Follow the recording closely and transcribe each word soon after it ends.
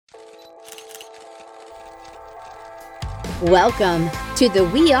Welcome to the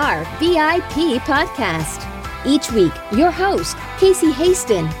We Are VIP podcast. Each week, your host, Casey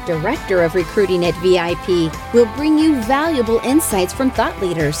Haston, Director of Recruiting at VIP, will bring you valuable insights from thought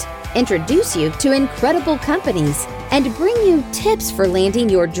leaders, introduce you to incredible companies, and bring you tips for landing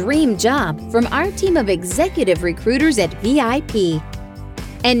your dream job from our team of executive recruiters at VIP.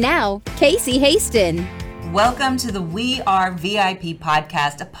 And now, Casey Haston. Welcome to the We Are VIP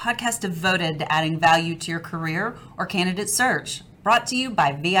podcast, a podcast devoted to adding value to your career or candidate search, brought to you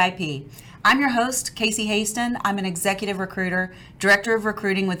by VIP. I'm your host, Casey Haston. I'm an executive recruiter, director of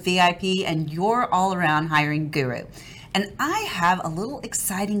recruiting with VIP, and your all-around hiring guru. And I have a little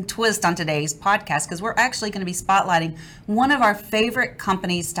exciting twist on today's podcast because we're actually going to be spotlighting one of our favorite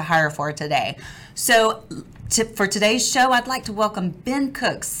companies to hire for today. So for today's show, I'd like to welcome Ben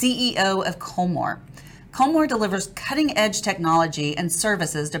Cook, CEO of Colmore. Colmore delivers cutting-edge technology and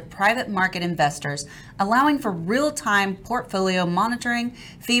services to private market investors, allowing for real-time portfolio monitoring,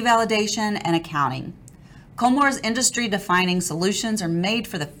 fee validation, and accounting. Colmore's industry-defining solutions are made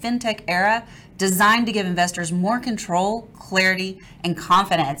for the fintech era, designed to give investors more control, clarity, and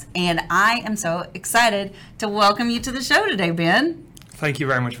confidence. And I am so excited to welcome you to the show today, Ben. Thank you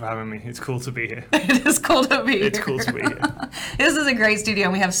very much for having me. It's cool to be here. It is cool to be here. It's cool to be here. This is a great studio,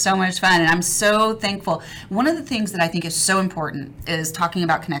 and we have so much fun, and I'm so thankful. One of the things that I think is so important is talking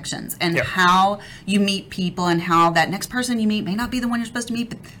about connections and how you meet people and how that next person you meet may not be the one you're supposed to meet,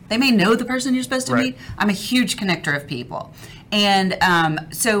 but they may know the person you're supposed to meet. I'm a huge connector of people. And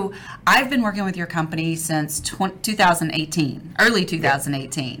so I've been working with your company since 2018, early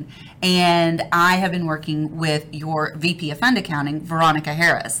 2018. And I have been working with your VP of Fund Accounting, Veronica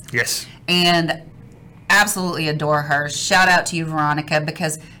Harris. Yes. And absolutely adore her. Shout out to you, Veronica,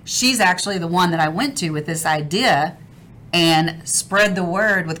 because she's actually the one that I went to with this idea and spread the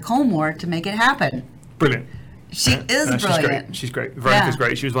word with Colmore to make it happen. Brilliant. She is brilliant. She's great. Veronica's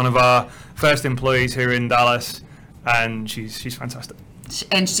great. She was one of our first employees here in Dallas, and she's fantastic.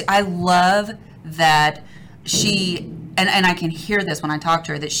 I love that she... And I can hear this when I talk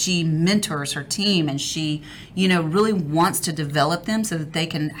to her, that she mentors her team and she, really wants to develop them so that they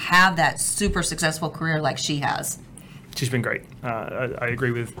can have that super successful career like she has. She's been great. I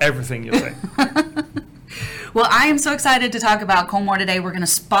agree with everything you're saying. Well, I am so excited to talk about Colmore today. We're going to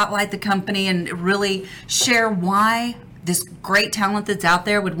spotlight the company and really share why this great talent that's out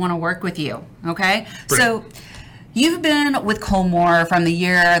there would want to work with you. Okay? Brilliant. So you've been with Colmore from the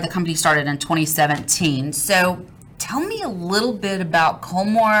year the company started in 2017. So tell me a little bit about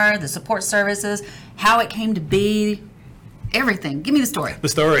Colmore, the support services, how it came to be, everything. Give me the story. The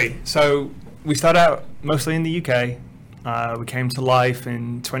story. So we started out mostly in the UK. We came to life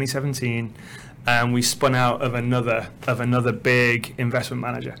in 2017, and we spun out of another big investment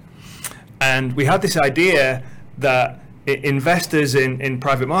manager. And we had this idea that investors in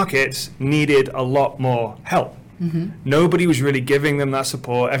private markets needed a lot more help. Mm-hmm. Nobody was really giving them that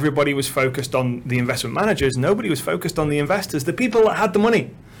support. Everybody was focused on the investment managers. Nobody was focused on the investors, the people that had the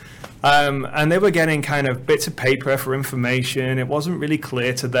money. And they were getting kind of bits of paper for information. It wasn't really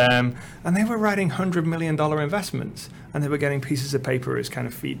clear to them. And they were writing $100 million investments. And they were getting pieces of paper as kind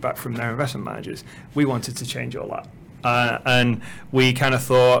of feedback from their investment managers. We wanted to change all that. And we kind of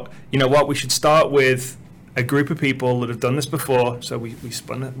thought, you know what, we should start with a group of people that have done this before. So we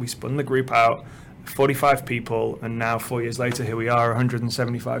spun the group out. 45 people, and now 4 years later, here we are,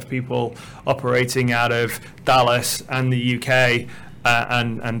 175 people operating out of Dallas and the UK,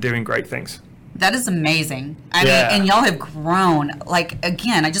 and doing great things. That is amazing. I mean, and y'all have grown. Like,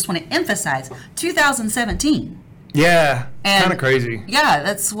 again, I just want to emphasize, 2017. Yeah, kind of crazy. Yeah,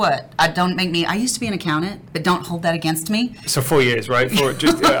 that's what. I used to be an accountant, but don't hold that against me. So 4 years, right?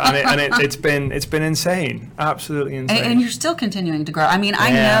 It's been insane, absolutely insane. And you're still continuing to grow. I mean,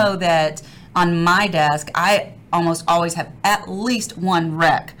 I know that on my desk, I almost always have at least one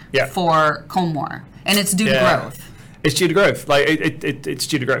rec for Colmore, and it's due to growth. It's due to growth. It's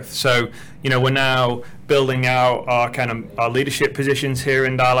due to growth. So, we're now building out our leadership positions here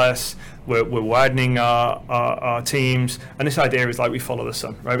in Dallas. We're widening our teams, and this idea is like we follow the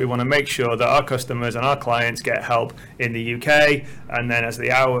sun, right? We want to make sure that our customers and our clients get help in the UK, and then as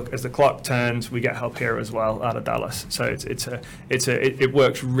the clock turns, we get help here as well out of Dallas. So it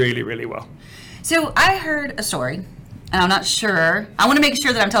works really, really well. So I heard a story, and I'm not sure. I want to make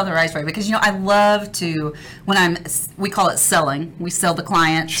sure that I'm telling the right story because I love to we call it selling. We sell the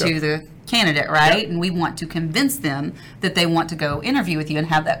client to the candidate, right? Yep. And we want to convince them that they want to go interview with you and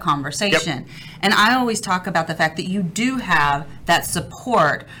have that conversation. Yep. And I always talk about the fact that you do have that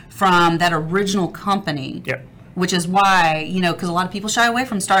support from that original company, which is why, because a lot of people shy away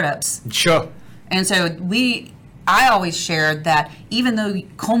from startups. Sure. And so I always shared that even though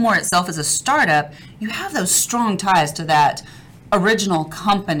Colmore itself is a startup, you have those strong ties to that original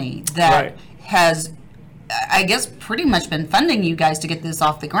company that has, I guess, pretty much been funding you guys to get this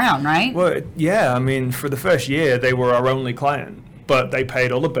off the ground, right? Well, yeah, I mean, for the first year, they were our only client, but they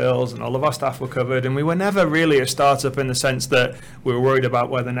paid all the bills and all of our staff were covered, and we were never really a startup in the sense that we were worried about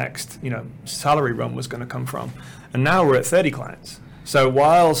where the next, salary run was going to come from. And now we're at 30 clients. So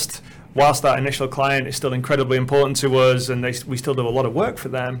whilst that initial client is still incredibly important to us, and we still do a lot of work for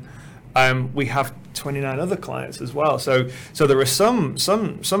them, we have 29 other clients as well. So there are some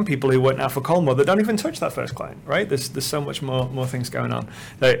people who work now for Colmore that don't even touch that first client, right? There's so much more things going on.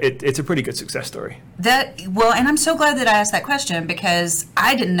 It's a pretty good success story. And I'm so glad that I asked that question, because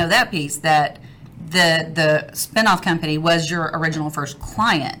I didn't know that piece, that the spinoff company was your original first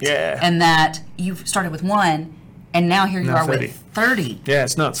client. Yeah. And that you started with one, and now here you are 30. with 30. Yeah,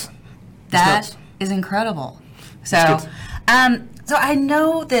 it's nuts. That is incredible. So I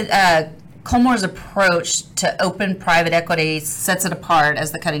know that Colmore's approach to open private equity sets it apart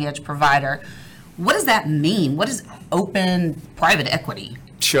as the cutting edge provider. What does that mean? What is open private equity?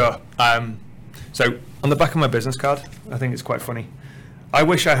 Sure. So on the back of my business card, I think it's quite funny. I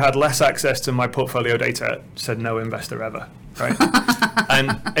wish I had less access to my portfolio data, said no investor ever, right?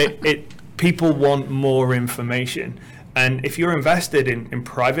 And people want more information. And if you're invested in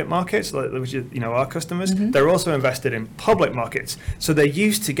private markets, which is our customers, they're also invested in public markets. So they're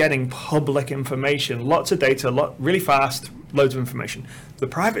used to getting public information, lots of data, really fast, loads of information. The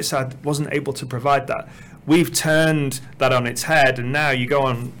private side wasn't able to provide that. We've turned that on its head, and now you go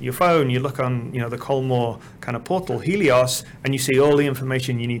on your phone, you look on the Colmore kind of portal, Helios, and you see all the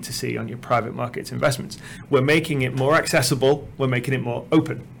information you need to see on your private markets investments. We're making it more accessible. We're making it more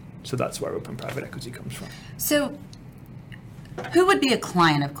open. So that's where open private equity comes from. So who would be a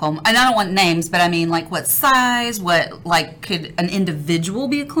client of Colmore? And I don't want names, but I mean, like, what size? Could an individual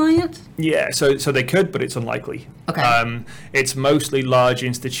be a client? Yeah, so they could, but it's unlikely. Okay. It's mostly large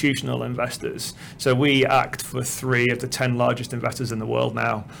institutional investors. So we act for 3 of the 10 largest investors in the world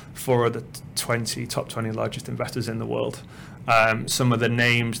now, 4 of the top 20 largest investors in the world. Some of the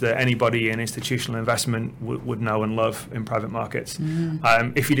names that anybody in institutional investment would know and love in private markets.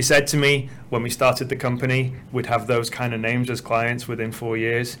 If you'd have said to me when we started the company, we'd have those kind of names as clients within 4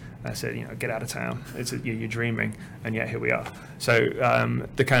 years, I said, get out of town. You're dreaming, and yet here we are. So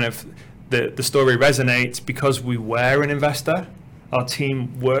the story resonates because we were an investor. Our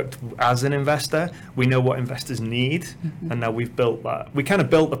team worked as an investor. We know what investors need, and now we've built that. We kind of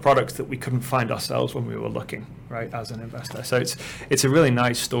built the products that we couldn't find ourselves when we were looking, right, as an investor. So it's a really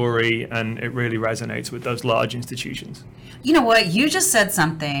nice story, and it really resonates with those large institutions. You know what? You just said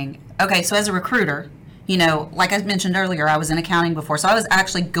something. Okay, so as a recruiter, like I mentioned earlier, I was in accounting before, so I was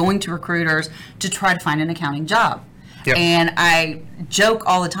actually going to recruiters to try to find an accounting job. Yep. And I joke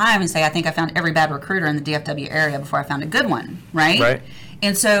all the time and say, I think I found every bad recruiter in the DFW area before I found a good one, right? Right.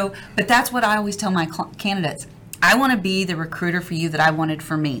 And so, but that's what I always tell my candidates. I want to be the recruiter for you that I wanted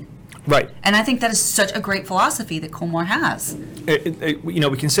for me. Right. And I think that is such a great philosophy that Colmore has.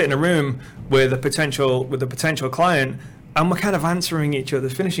 We can sit in a room with a potential client, and we're kind of answering each other,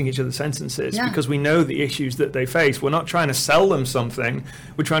 finishing each other's sentences, because we know the issues that they face. We're not trying to sell them something.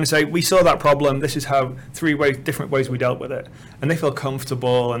 We're trying to say, we saw that problem. This is how 3 different ways we dealt with it, and they feel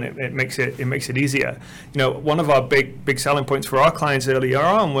comfortable, and it makes it easier. One of our big selling points for our clients earlier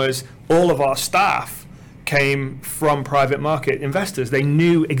on was all of our staff came from private market investors. They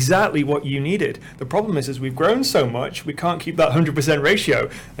knew exactly what you needed. The problem is, as we've grown so much, we can't keep that 100% ratio,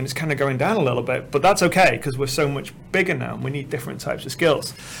 and it's kind of going down a little bit. But that's okay, because we're so much bigger now, and we need different types of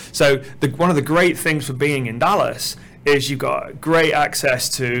skills. So one of the great things for being in Dallas is you've got great access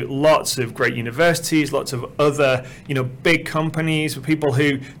to lots of great universities, lots of other, big companies, for people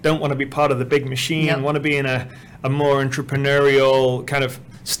who don't want to be part of the big machine, want to be in a more entrepreneurial kind of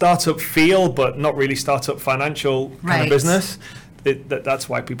startup feel, but not really startup financial kind of business. That's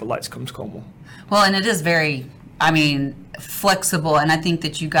why people like to come to Colmore. Well, and it is very, flexible, and I think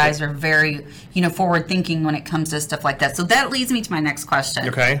that you guys are very, forward thinking when it comes to stuff like that. So that leads me to my next question.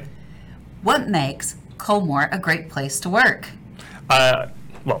 Okay. What makes Colmore a great place to work?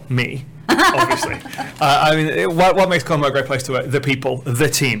 Well, me, obviously. What makes Colmore a great place to work? The people, the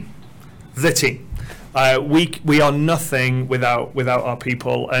team. We are nothing without our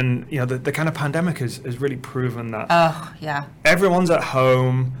people, and the kind of pandemic has really proven that. Oh yeah. Everyone's at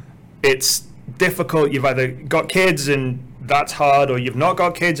home. It's difficult. You've either got kids and that's hard, or you've not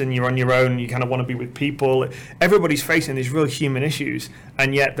got kids and you're on your own. You kind of want to be with people. Everybody's facing these real human issues,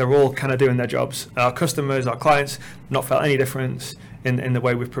 and yet they're all kind of doing their jobs. Our customers, our clients, not felt any difference. in the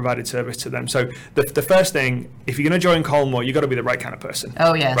way we've provided service to them. So the first thing, if you're going to join Colmore, you've got to be the right kind of person.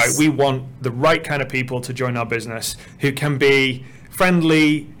 Oh, yes. Right? We want the right kind of people to join our business who can be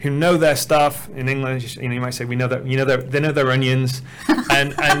friendly, who know their stuff. In English, you might say they know their onions,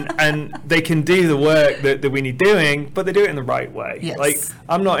 and they can do the work that we need doing, but they do it in the right way. Yes. Like,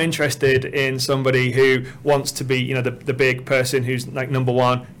 I'm not interested in somebody who wants to be, the big person who's like number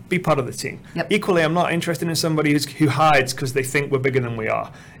one. Be part of the team. Yep. Equally, I'm not interested in somebody who hides because they think we're bigger than we are.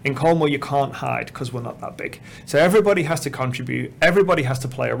 In Colmore, you can't hide because we're not that big. So everybody has to contribute. Everybody has to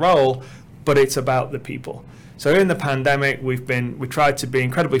play a role, but it's about the people. So in the pandemic, we tried to be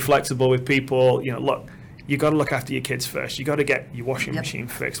incredibly flexible with people. Look, you got to look after your kids first. You got to get your washing machine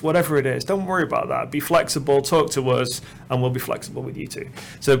fixed, whatever it is. Don't worry about that. Be flexible. Talk to us, and we'll be flexible with you too.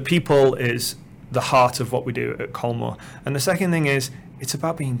 So people is the heart of what we do at Colmore. And the second thing is, it's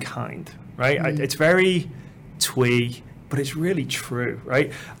about being kind, right? It's very twee, but it's really true,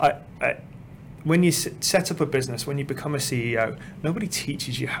 right? When you set up a business, when you become a CEO, nobody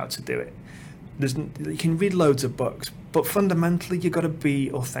teaches you how to do it. You can read loads of books, but fundamentally, you've got to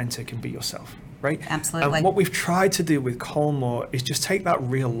be authentic and be yourself, right? Absolutely. And what we've tried to do with Colmore is just take that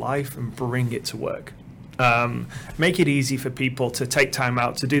real life and bring it to work. Make it easy for people to take time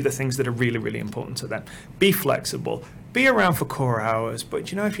out to do the things that are really, really important to them. Be flexible. Be around for core hours,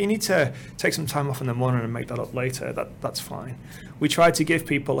 but if you need to take some time off in the morning and make that up later, that's fine. We tried to give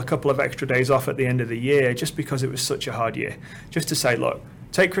people a couple of extra days off at the end of the year just because it was such a hard year. Just to say, look,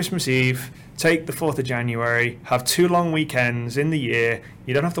 take Christmas Eve, take the 4th of January, have 2 long weekends in the year.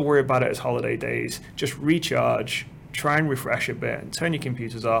 You don't have to worry about it as holiday days. Just recharge, try and refresh a bit and turn your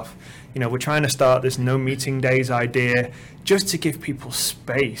computers off. We're trying to start this no meeting days idea just to give people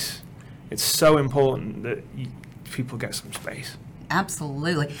space. It's so important that people get some space.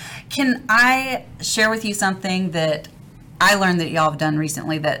 Absolutely. Can I share with you something that I learned that y'all have done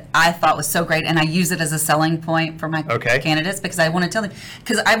recently that I thought was so great, and I use it as a selling point for my candidates because I want to tell them,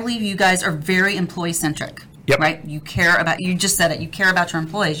 because I believe you guys are very employee-centric. Yep. Right? You just said it, you care about your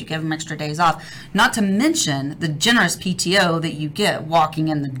employees, you give them extra days off. Not to mention the generous PTO that you get walking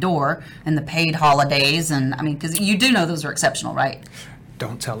in the door and the paid holidays, and because you do know those are exceptional, right?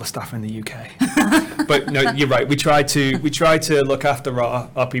 Don't tell the staff in the UK. But no, you're right. We try to look after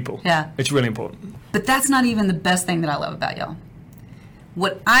our people. Yeah. It's really important. But that's not even the best thing that I love about y'all.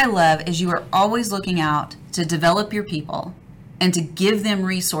 What I love is you are always looking out to develop your people and to give them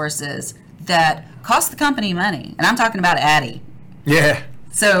resources that cost the company money. And I'm talking about Addie. Yeah.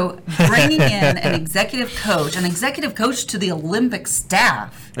 So bringing in an executive coach to the Olympic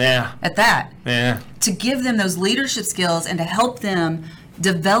staff. Yeah. At that. Yeah. To give them those leadership skills and to help them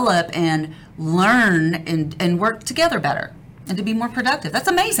develop and learn and work together better and to be more productive. That's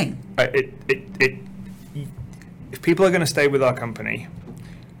amazing. If people are going to stay with our company,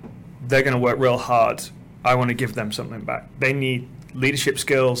 they're going to work real hard. I want to give them something back. They need leadership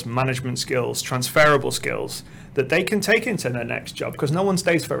skills, management skills, transferable skills that they can take into their next job, because no one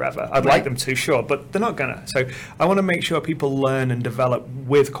stays forever. I'd like them to, sure, but they're not gonna. So I want to make sure people learn and develop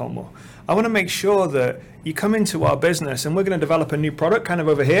with Colmore. I want to make sure that you come into our business and we're going to develop a new product kind of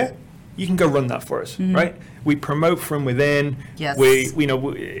over here. You can go run that for us, right? We promote from within. Yes.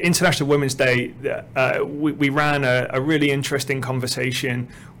 International Women's Day, we ran a really interesting conversation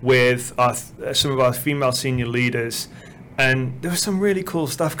with some of our female senior leaders. And there was some really cool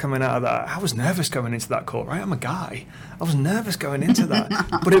stuff coming out of that. I was nervous going into that call, right? I'm a guy. I was nervous going into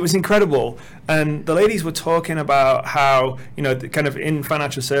that, but it was incredible. And the ladies were talking about how, kind of in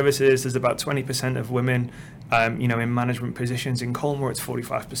financial services, there's about 20% of women, in management positions. In Colmore, it's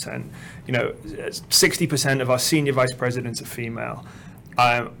 45%. 60% of our senior vice presidents are female.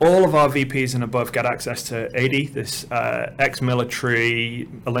 All of our VPs and above get access to AD, this ex-military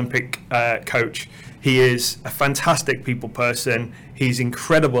Olympic coach. He is a fantastic people person. He's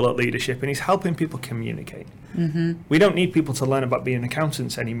incredible at leadership, and he's helping people communicate. Mm-hmm. We don't need people to learn about being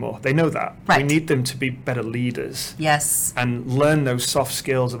accountants anymore. They know that. Right. We need them to be better leaders. Yes. And learn those soft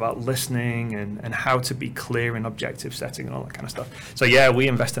skills about listening and how to be clear in objective setting and all that kind of stuff. So yeah, we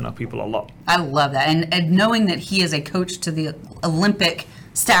invest in our people a lot. I love that. And knowing that he is a coach to the Olympic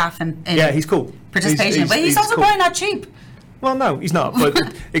staff and yeah, he's cool. Participation. But he's also cool. probably not cheap. Well, no, he's not. But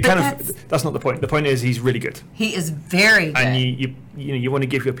that's not the point. The point is he's really good. He is very good. And you want to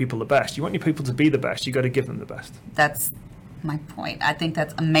give your people the best. You want your people to be the best. You got to give them the best. That's my point. I think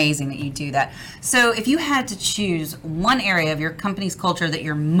that's amazing that you do that. So, if you had to choose one area of your company's culture that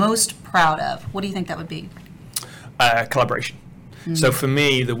you're most proud of, what do you think that would be? Collaboration. Mm-hmm. So for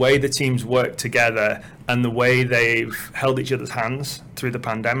me, the way the teams work together and the way they've held each other's hands through the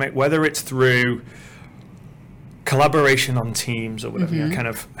pandemic, whether it's through collaboration on teams or whatever, kind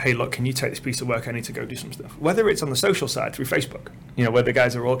of, hey, look, can you take this piece of work? I need to go do some stuff. Whether it's on the social side through Facebook, where the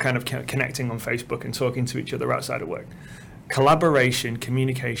guys are all kind of connecting on Facebook and talking to each other outside of work. Collaboration,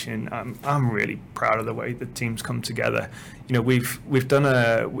 communication. I'm really proud of the way the teams come together. We've done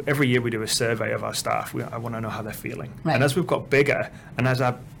every year we do a survey of our staff. I want to know how they're feeling. Right. And as we've got bigger, and as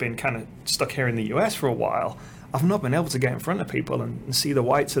I've been kind of stuck here in the US for a while, I've not been able to get in front of people and see the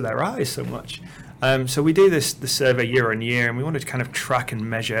whites of their eyes so much. So we do the survey year on year, and we wanted to kind of track and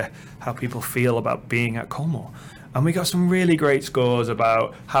measure how people feel about being at Colmore. And we got some really great scores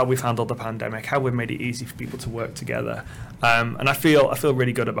about how we've handled the pandemic, how we've made it easy for people to work together. And I feel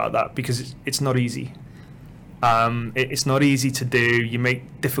really good about that, because it's not easy. It's not easy to do. You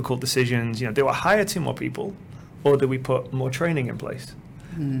make difficult decisions. Do I hire 2 more people, or do we put more training in place?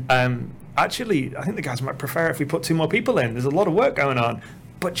 Actually, I think the guys might prefer if we put 2 more people in. There's a lot of work going on.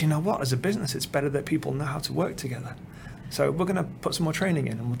 But you know what? As a business, it's better that people know how to work together. So we're going to put some more training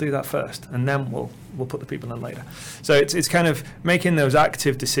in, and we'll do that first, and then we'll put the people in later. So it's kind of making those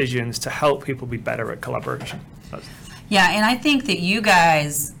active decisions to help people be better at collaboration. Yeah, and I think that you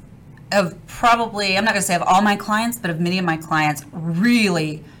guys have probably, I'm not going to say of all my clients, but of many of my clients,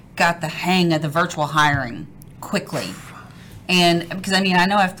 really got the hang of the virtual hiring quickly. And because, I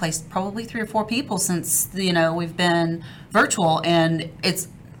know I've placed probably 3 or 4 people since, we've been virtual, and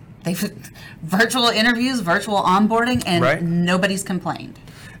they've virtual interviews, virtual onboarding, and nobody's complained.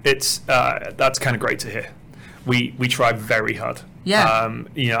 It's that's kind of great to hear. We try very hard. Yeah.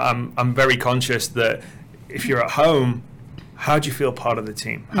 I'm very conscious that if you're at home, how do you feel part of the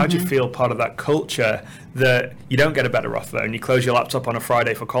team? How do you feel part of that culture that you don't get a better offer and you close your laptop on a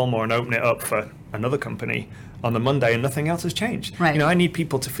Friday for Colmore and open it up for another company on the Monday and nothing else has changed? Right. I need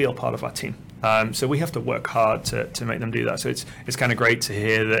people to feel part of our team. So we have to work hard to make them do that. So it's kind of great to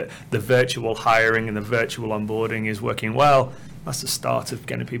hear that the virtual hiring and the virtual onboarding is working well. That's the start of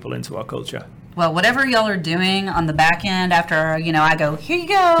getting people into our culture. Well, whatever y'all are doing on the back end after, I go, here you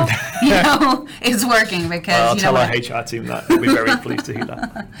go, it's working because, I'll tell our HR team that. They'll be very pleased to hear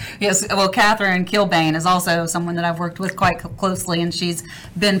that. Yes. Well, Catherine Kilbane is also someone that I've worked with quite closely, and she's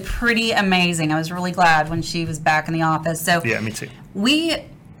been pretty amazing. I was really glad when she was back in the office. So yeah, me too.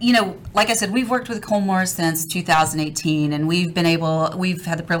 Like I said, we've worked with Colmore since 2018, and we've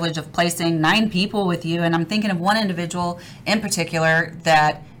had the privilege of placing 9 people with you. And I'm thinking of one individual in particular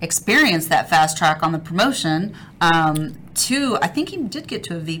that experienced that fast track on the promotion to, I think he did get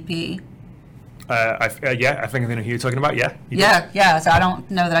to a VP. I think I know who you're talking about. Yeah. Yeah. So I don't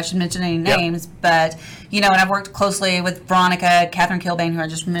know that I should mention any names, but and I've worked closely with Veronica, Catherine Kilbane, who I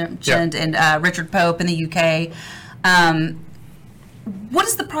just mentioned, and Richard Pope in the UK. What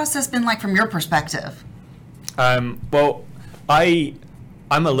has the process been like from your perspective? Well, I'm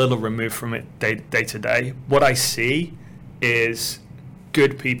a little removed from it day to day. What I see is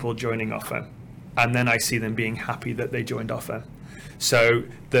good people joining our firm, and then I see them being happy that they joined our firm. So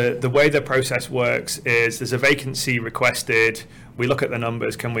the way the process works is there's a vacancy requested. We look at the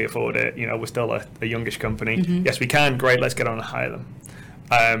numbers. Can we afford it? We're still a youngish company. Mm-hmm. Yes, we can. Great. Let's get on and hire them.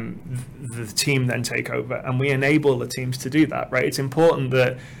 The team then take over, and we enable the teams to do that, right? It's important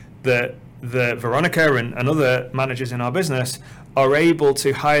that the Veronica and other managers in our business are able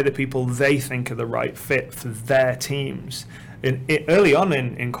to hire the people they think are the right fit for their teams. Early on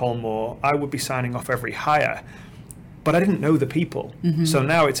in Colmore, I would be signing off every hire, but I didn't know the people. Mm-hmm. So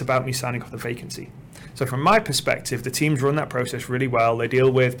now it's about me signing off the vacancy. So from my perspective, the teams run that process really well. They deal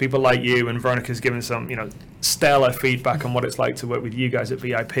with people like you, and Veronica's given some, stellar feedback on what it's like to work with you guys at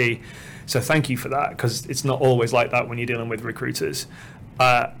VIP. So thank you for that, because it's not always like that when you're dealing with recruiters.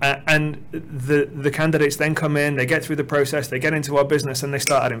 And the candidates then come in, they get through the process, they get into our business, and they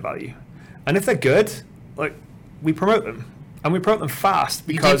start adding value. And if they're good, we promote them. And we promote them fast,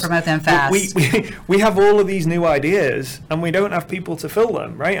 because you do promote them fast. We have all of these new ideas, and we don't have people to fill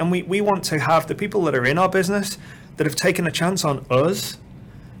them, right? And we want to have the people that are in our business that have taken a chance on us,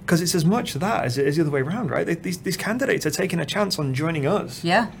 because it's as much that as it is the other way around, right? These candidates are taking a chance on joining us.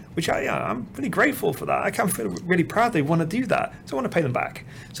 Yeah. Which I'm really grateful for that. I kind of feel really proud they want to do that. So I want to pay them back.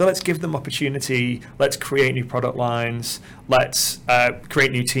 So let's give them opportunity. Let's create new product lines. Let's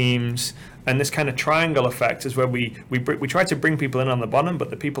create new teams. And this kind of triangle effect is where we try to bring people in on the bottom,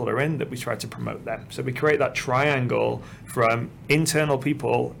 but the people that are in, that we try to promote them. So we create that triangle from internal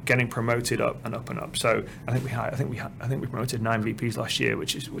people getting promoted up and up and up. So I think we promoted 9 VPs last year,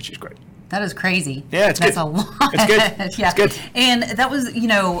 which is great. That is crazy. Yeah, it's good. That's a lot. It's good. Yeah. It's good. And that was,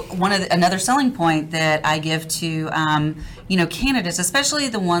 another selling point that I give to, candidates, especially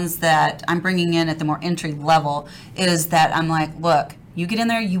the ones that I'm bringing in at the more entry level, is that I'm like, look, You get in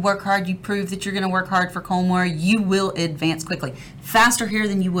there, you work hard, you prove that you're going to work hard for Colmore, you will advance quickly. Faster here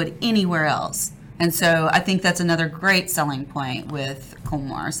than you would anywhere else. And so I think that's another great selling point with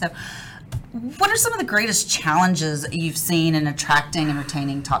Colmore. So what are some of the greatest challenges you've seen in attracting and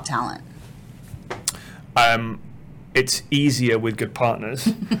retaining top talent? It's easier with good partners,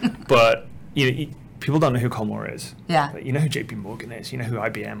 but people don't know who Colmore is. Yeah. You know who JP Morgan is. You know who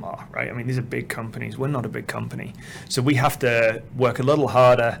IBM are, right? I mean, these are big companies. We're not a big company. So we have to work a little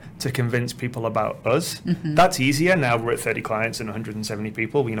harder to convince people about us. Mm-hmm. That's easier. Now we're at 30 clients and 170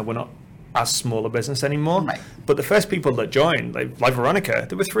 people. We're not as small a business anymore. Right. But the first people that joined, like Veronica,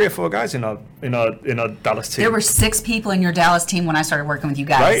 there were 3 or 4 guys in our Dallas team. There were 6 people in your Dallas team when I started working with you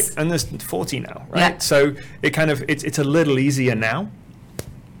guys. Right, and there's 40 now, right? Yeah. So it's a little easier now.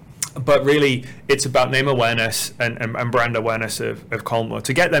 But really, it's about name awareness and brand awareness of Colmore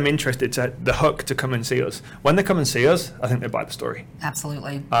to get them interested, to the hook to come and see us. When they come and see us, I think they buy the story.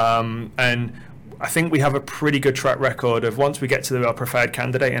 Absolutely. And I think we have a pretty good track record of once we get to our preferred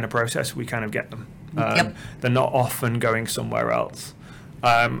candidate in a process, we kind of get them. Yep. They're not often going somewhere else.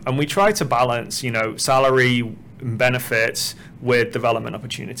 And we try to balance, salary and benefits with development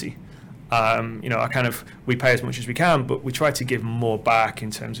opportunity. We pay as much as we can, but we try to give more back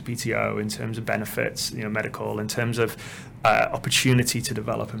in terms of PTO, in terms of benefits, medical, in terms of opportunity to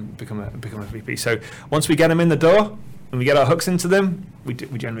develop and become a VP. So once we get them in the door and we get our hooks into them, we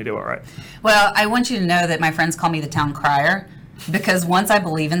generally do all right. Well, I want you to know that my friends call me the town crier, because once I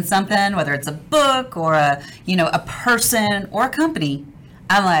believe in something, whether it's a book or a person or a company,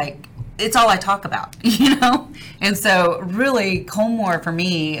 I'm like, it's all I talk about, And so really Colmore for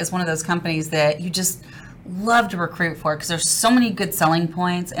me is one of those companies that you just love to recruit for because there's so many good selling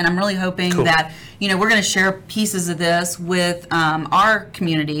points. And I'm really hoping that, we're going to share pieces of this with our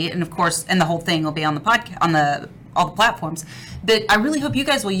community. And of course, and the whole thing will be on the podcast, on all the platforms. But I really hope you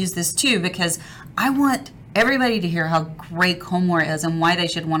guys will use this too, because I want everybody to hear how great Colmore is and why they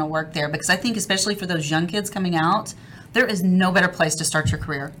should want to work there. Because I think especially for those young kids coming out, there is no better place to start your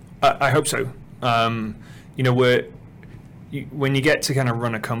career. I hope so. When you get to kind of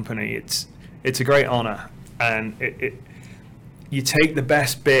run a company, it's a great honor, and you take the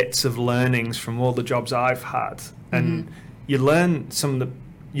best bits of learnings from all the jobs I've had, and you learn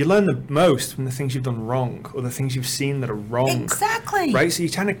the most from the things you've done wrong or the things you've seen that are wrong. Exactly. Right? So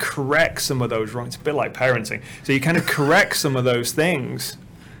you kind of correct some of those wrong. It's a bit like parenting. So you kind of correct some of those things,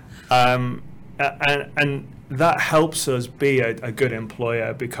 and that helps us be a good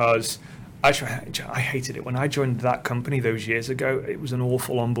employer, because I hated it. When I joined that company those years ago, it was an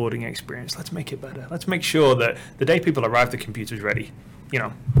awful onboarding experience. Let's make it better. Let's make sure that the day people arrive, the computer's ready.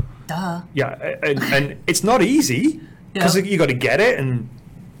 Duh. Yeah, and it's not easy, because you got to get it and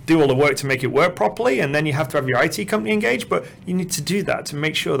do all the work to make it work properly, and then you have to have your IT company engaged, but you need to do that to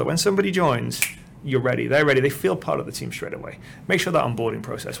make sure that when somebody joins, you're ready, they're ready, they feel part of the team straight away. Make sure that onboarding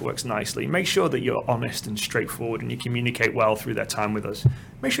process works nicely. Make sure that you're honest and straightforward and you communicate well through their time with us.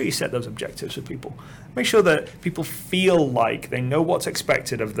 Make sure you set those objectives for people. Make sure that people feel like they know what's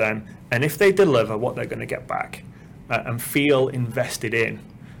expected of them, and if they deliver, what they're going to get back, and feel invested in.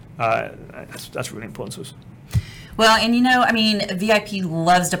 That's really important to us. Well, and VIP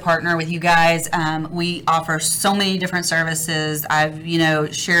loves to partner with you guys. We offer so many different services. I've,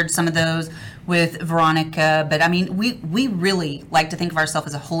 shared some of those with Veronica, but we really like to think of ourselves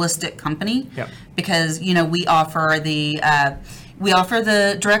as a holistic company. Yep. Because, we offer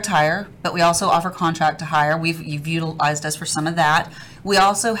the direct hire, but we also offer contract to hire. You've utilized us for some of that. We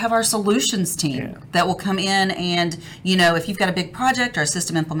also have our solutions team that will come in and, if you've got a big project or a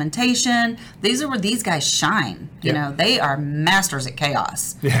system implementation, these are where these guys shine. They are masters at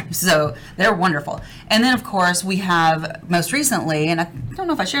chaos. Yeah. So they're wonderful. And then, of course, we have most recently, and I don't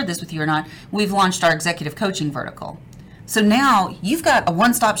know if I shared this with you or not, we've launched our executive coaching vertical. So now you've got a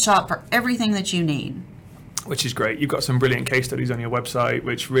one-stop shop for everything that you need. Which is great. You've got some brilliant case studies on your website,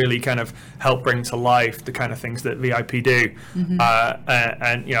 which really kind of help bring to life the kind of things that VIP do. Mm-hmm.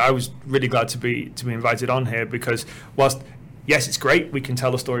 And I was really glad to be invited on here, because whilst yes, it's great, we can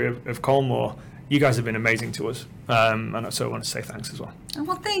tell the story of Colmore, you guys have been amazing to us, and so I want to say thanks as well. Oh,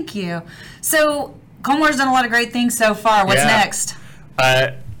 well, thank you. So Colmore's done a lot of great things so far. What's next?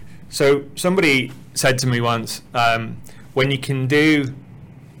 So somebody said to me once, when you can do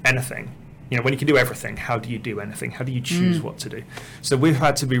anything, when you can do everything, how do you do anything? How do you choose what to do? So we've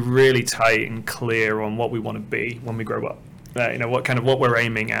had to be really tight and clear on what we want to be when we grow up. what we're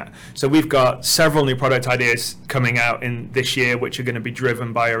aiming at. So we've got several new product ideas coming out in this year, which are going to be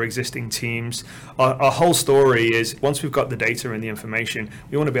driven by our existing teams. Our whole story is, once we've got the data and the information,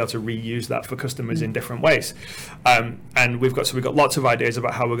 we want to be able to reuse that for customers in different ways. And we've got lots of ideas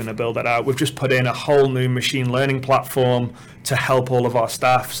about how we're going to build that out. We've just put in a whole new machine learning platform to help all of our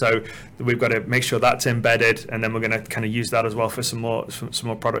staff. So we've got to make sure that's embedded, and then we're going to kind of use that as well for some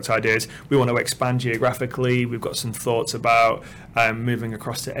more product ideas. We want to expand geographically. We've got some thoughts about moving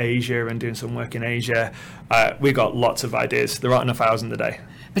across to Asia and doing some work in Asia. We've got lots of ideas. There aren't enough hours in the day.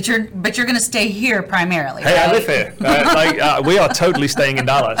 But you're going to stay here primarily. Hey, right? I live here. We are totally staying in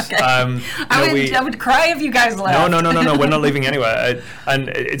Dallas. Okay. I would cry if you guys left. No. We're not leaving anywhere. And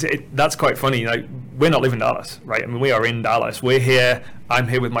that's quite funny. Like, we're not leaving Dallas, right? I mean, we are in Dallas. We're here. I'm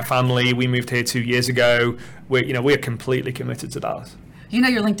here with my family. We moved here 2 years ago. We're completely committed to Dallas.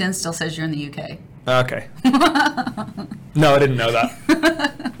 Your LinkedIn still says you're in the UK. Okay. No, I didn't know that.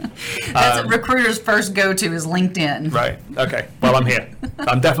 That's what recruiters first go to is LinkedIn. Right. Okay. Well, I'm here.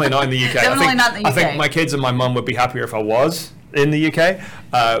 I'm definitely not in the UK. Definitely not in the UK. I think my kids and my mum would be happier if I was in the UK.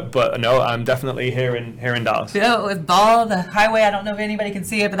 But no, I'm definitely here in Dallas. Yeah, with all the highway. I don't know if anybody can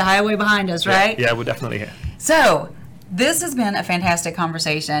see it, but the highway behind us, right? Yeah, we're definitely here. So this has been a fantastic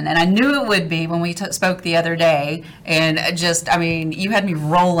conversation, and I knew it would be when we spoke the other day. And you had me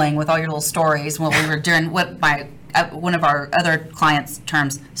rolling with all your little stories when we were doing one of our other clients'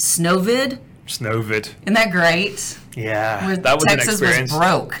 terms, Snowvid. Snowvid. Isn't that great? Yeah, Where that was Texas an experience. was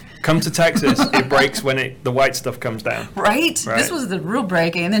broke. Come to Texas, it breaks when the white stuff comes down. Right? This was the real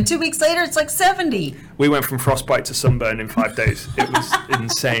breaking, and then 2 weeks later, it's like 70. We went from frostbite to sunburn in 5 days. It was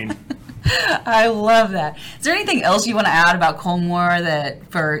insane. I love that. Is there anything else you want to add about Colmore that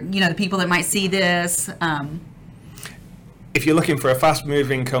for the people that might see this? If you're looking for a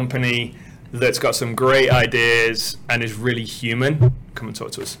fast-moving company that's got some great ideas and is really human, come and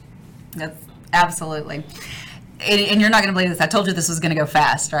talk to us. That's absolutely. And you're not going to believe this. I told you this was going to go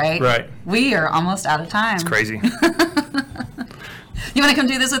fast, right? Right. We are almost out of time. It's crazy. You want to come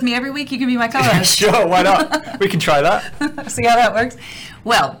do this with me every week? You can be my co-host. Sure, why not? We can try that. See how that works?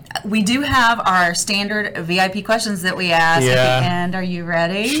 Well, we do have our standard VIP questions that we ask at the end. Are you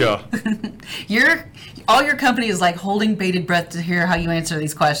ready? Sure. All your company is like holding bated breath to hear how you answer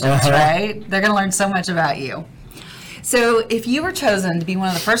these questions, right? They're going to learn so much about you. So if you were chosen to be one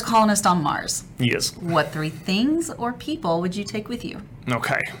of the first colonists on Mars, yes, what 3 things or people would you take with you?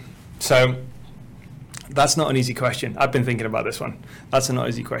 Okay. So that's not an easy question. I've been thinking about this one. That's a not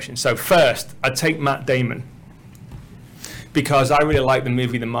easy question. So first, I'd take Matt Damon, because I really like the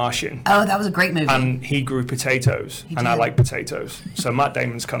movie The Martian. Oh, that was a great movie. And he grew potatoes, and I like potatoes. So Matt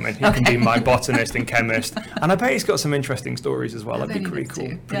Damon's coming. He can be my botanist and chemist. And I bet he's got some interesting stories as well. That'd be pretty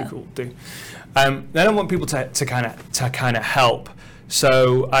cool. Pretty cool to do. Then I want people to kind of help.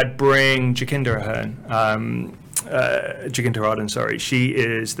 So I'd bring Jacinda Ardern, sorry. She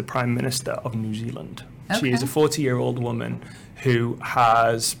is the Prime Minister of New Zealand. Okay. She is a 40-year-old woman who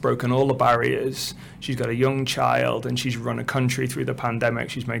has broken all the barriers. She's got a young child, and she's run a country through the pandemic.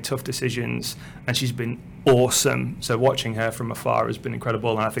 She's made tough decisions, and she's been awesome. So watching her from afar has been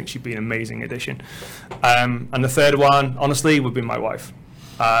incredible, and I think she'd be an amazing addition. And the third one, honestly, would be my wife.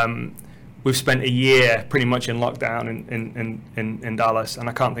 We've spent a year pretty much in lockdown in Dallas, and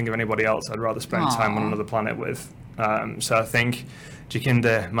I can't think of anybody else I'd rather spend time on another planet with. So I think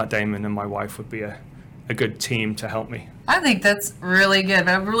Jacinda, Matt Damon, and my wife would be a good team to help me. I think that's really good, but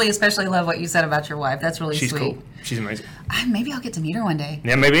I really especially love what you said about your wife. That's really sweet. She's cool. She's amazing. Maybe I'll get to meet her one day.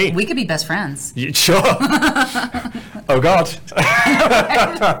 Yeah, maybe. We could be best friends. Sure. Oh, God.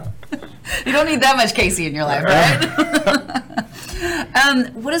 You don't need that much Casey in your life, right?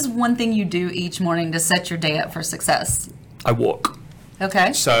 What is one thing you do each morning to set your day up for success? I walk.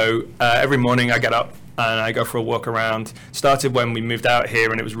 Okay. So every morning I get up and I go for a walk around. Started when we moved out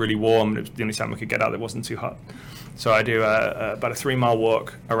here and it was really warm, and it was the only time we could get out that wasn't too hot. So I do about a 3-mile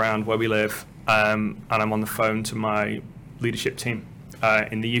walk around where we live, and I'm on the phone to my leadership team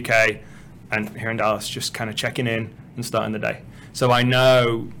in the UK and here in Dallas, just kind of checking in and starting the day. So I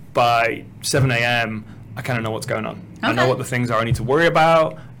know by 7 a.m. I kind of know what's going on. Okay. I know what the things are I need to worry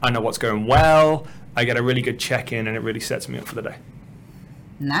about. I know what's going well. I get a really good check-in, and it really sets me up for the day.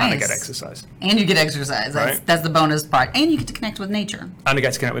 Nice. And I get exercise. And you get exercise. That's the bonus part. And you get to connect with nature. And I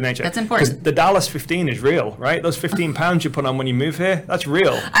get to connect with nature. That's important. Because the Dallas 15 is real, right? Those 15 pounds you put on when you move here, that's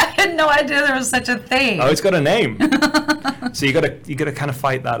real. I had no idea there was such a thing. Oh, it's got a name. So you gotta kind of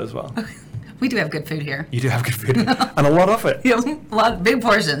fight that as well. We do have good food here. You do have good food. And a lot of it. Yeah, a lot of big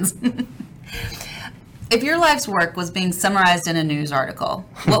portions. If your life's work was being summarized in a news article,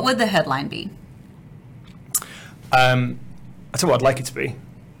 what would the headline be? That's what I'd like it to be.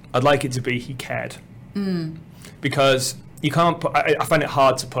 I'd like it to be he cared. Because you can't put, I find it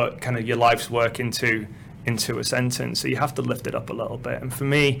hard to put kind of your life's work into a sentence, so you have to lift it up a little bit. And for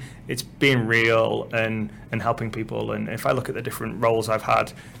me, it's being real and helping people. And if I look at the different roles I've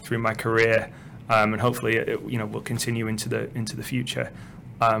had through my career, and hopefully it will continue into the future,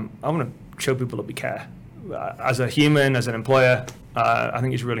 I want to show people that we care. As a human, as an employer, I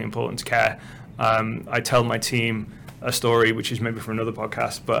think it's really important to care. I tell my team a story, which is maybe for another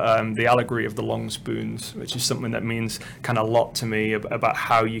podcast, but the allegory of the long spoons, which is something that means kind of a lot to me about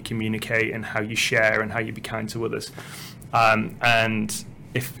how you communicate and how you share and how you be kind to others. And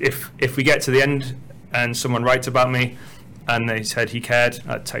if we get to the end and someone writes about me and they said he cared,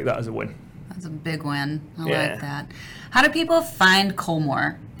 I'd take that as a win. That's a big win. I like that. How do people find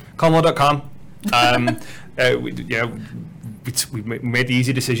Colmore? Colmore.com. We made the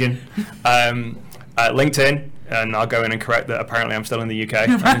easy decision. LinkedIn, and I'll go in and correct that. Apparently, I'm still in the UK.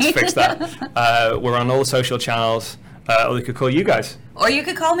 Right. I need to fix that. We're on all the social channels. Or they could call you guys. Or you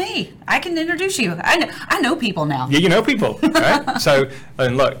could call me. I can introduce you. I know people now. Yeah, you know people, right? So,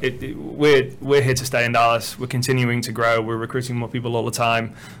 and look, we're here to stay in Dallas. We're continuing to grow. We're recruiting more people all the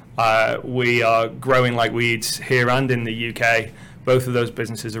time. We are growing like weeds here and in the UK. Both of those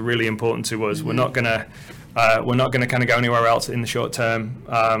businesses are really important to us. Mm-hmm. We're not gonna kind of go anywhere else in the short term.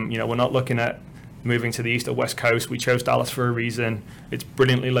 We're not looking at moving to the east or west coast. We chose Dallas for a reason. It's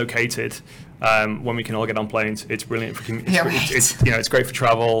brilliantly located. When we can all get on planes, it's brilliant for community. It's great for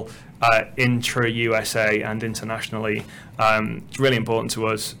travel, intra USA and internationally. It's really important to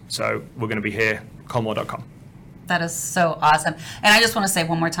us. So we're going to be here. Colmore.com. That is so awesome. And I just want to say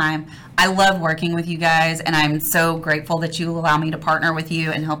one more time, I love working with you guys, and I'm so grateful that you allow me to partner with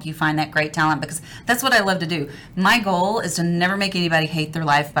you and help you find that great talent, because that's what I love to do. My goal is to never make anybody hate their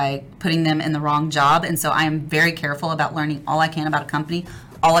life by putting them in the wrong job, and so I am very careful about learning all I can about a company,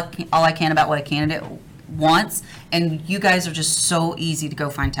 all I can about what a candidate wants, and you guys are just so easy to go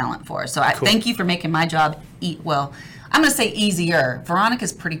find talent for. So I thank you for making my job I'm going to say easier.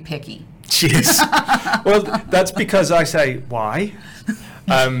 Veronica's pretty picky. She is. Well, that's because I say why,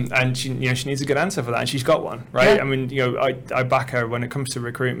 and she needs a good answer for that, and she's got one, right? Yeah. I mean, I back her when it comes to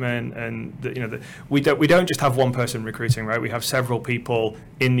recruitment, and we don't just have one person recruiting, right? We have several people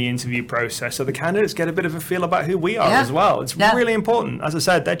in the interview process, so the candidates get a bit of a feel about who we are as well. It's really important. As I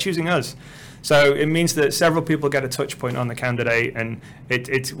said, they're choosing us. So it means that several people get a touch point on the candidate, and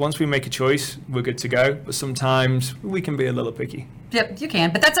it's once we make a choice, we're good to go. But sometimes we can be a little picky. Yep, you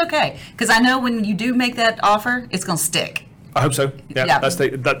can, but that's okay, because I know when you do make that offer, it's going to stick. I hope so. Yeah. That's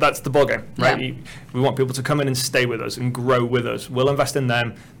the ball game, right? Yeah. We want people to come in and stay with us and grow with us. We'll invest in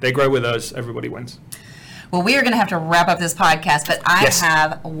them. They grow with us. Everybody wins. Well, we are going to have to wrap up this podcast, but I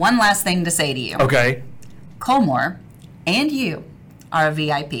have one last thing to say to you. Okay. Colmore and you are a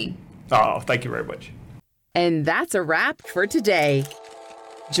VIP. Oh, thank you very much. And that's a wrap for today.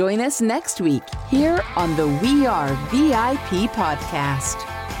 Join us next week here on the We Are VIP podcast.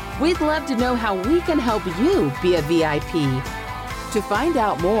 We'd love to know how we can help you be a VIP. To find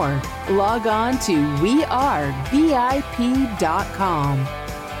out more, log on to wearevip.com.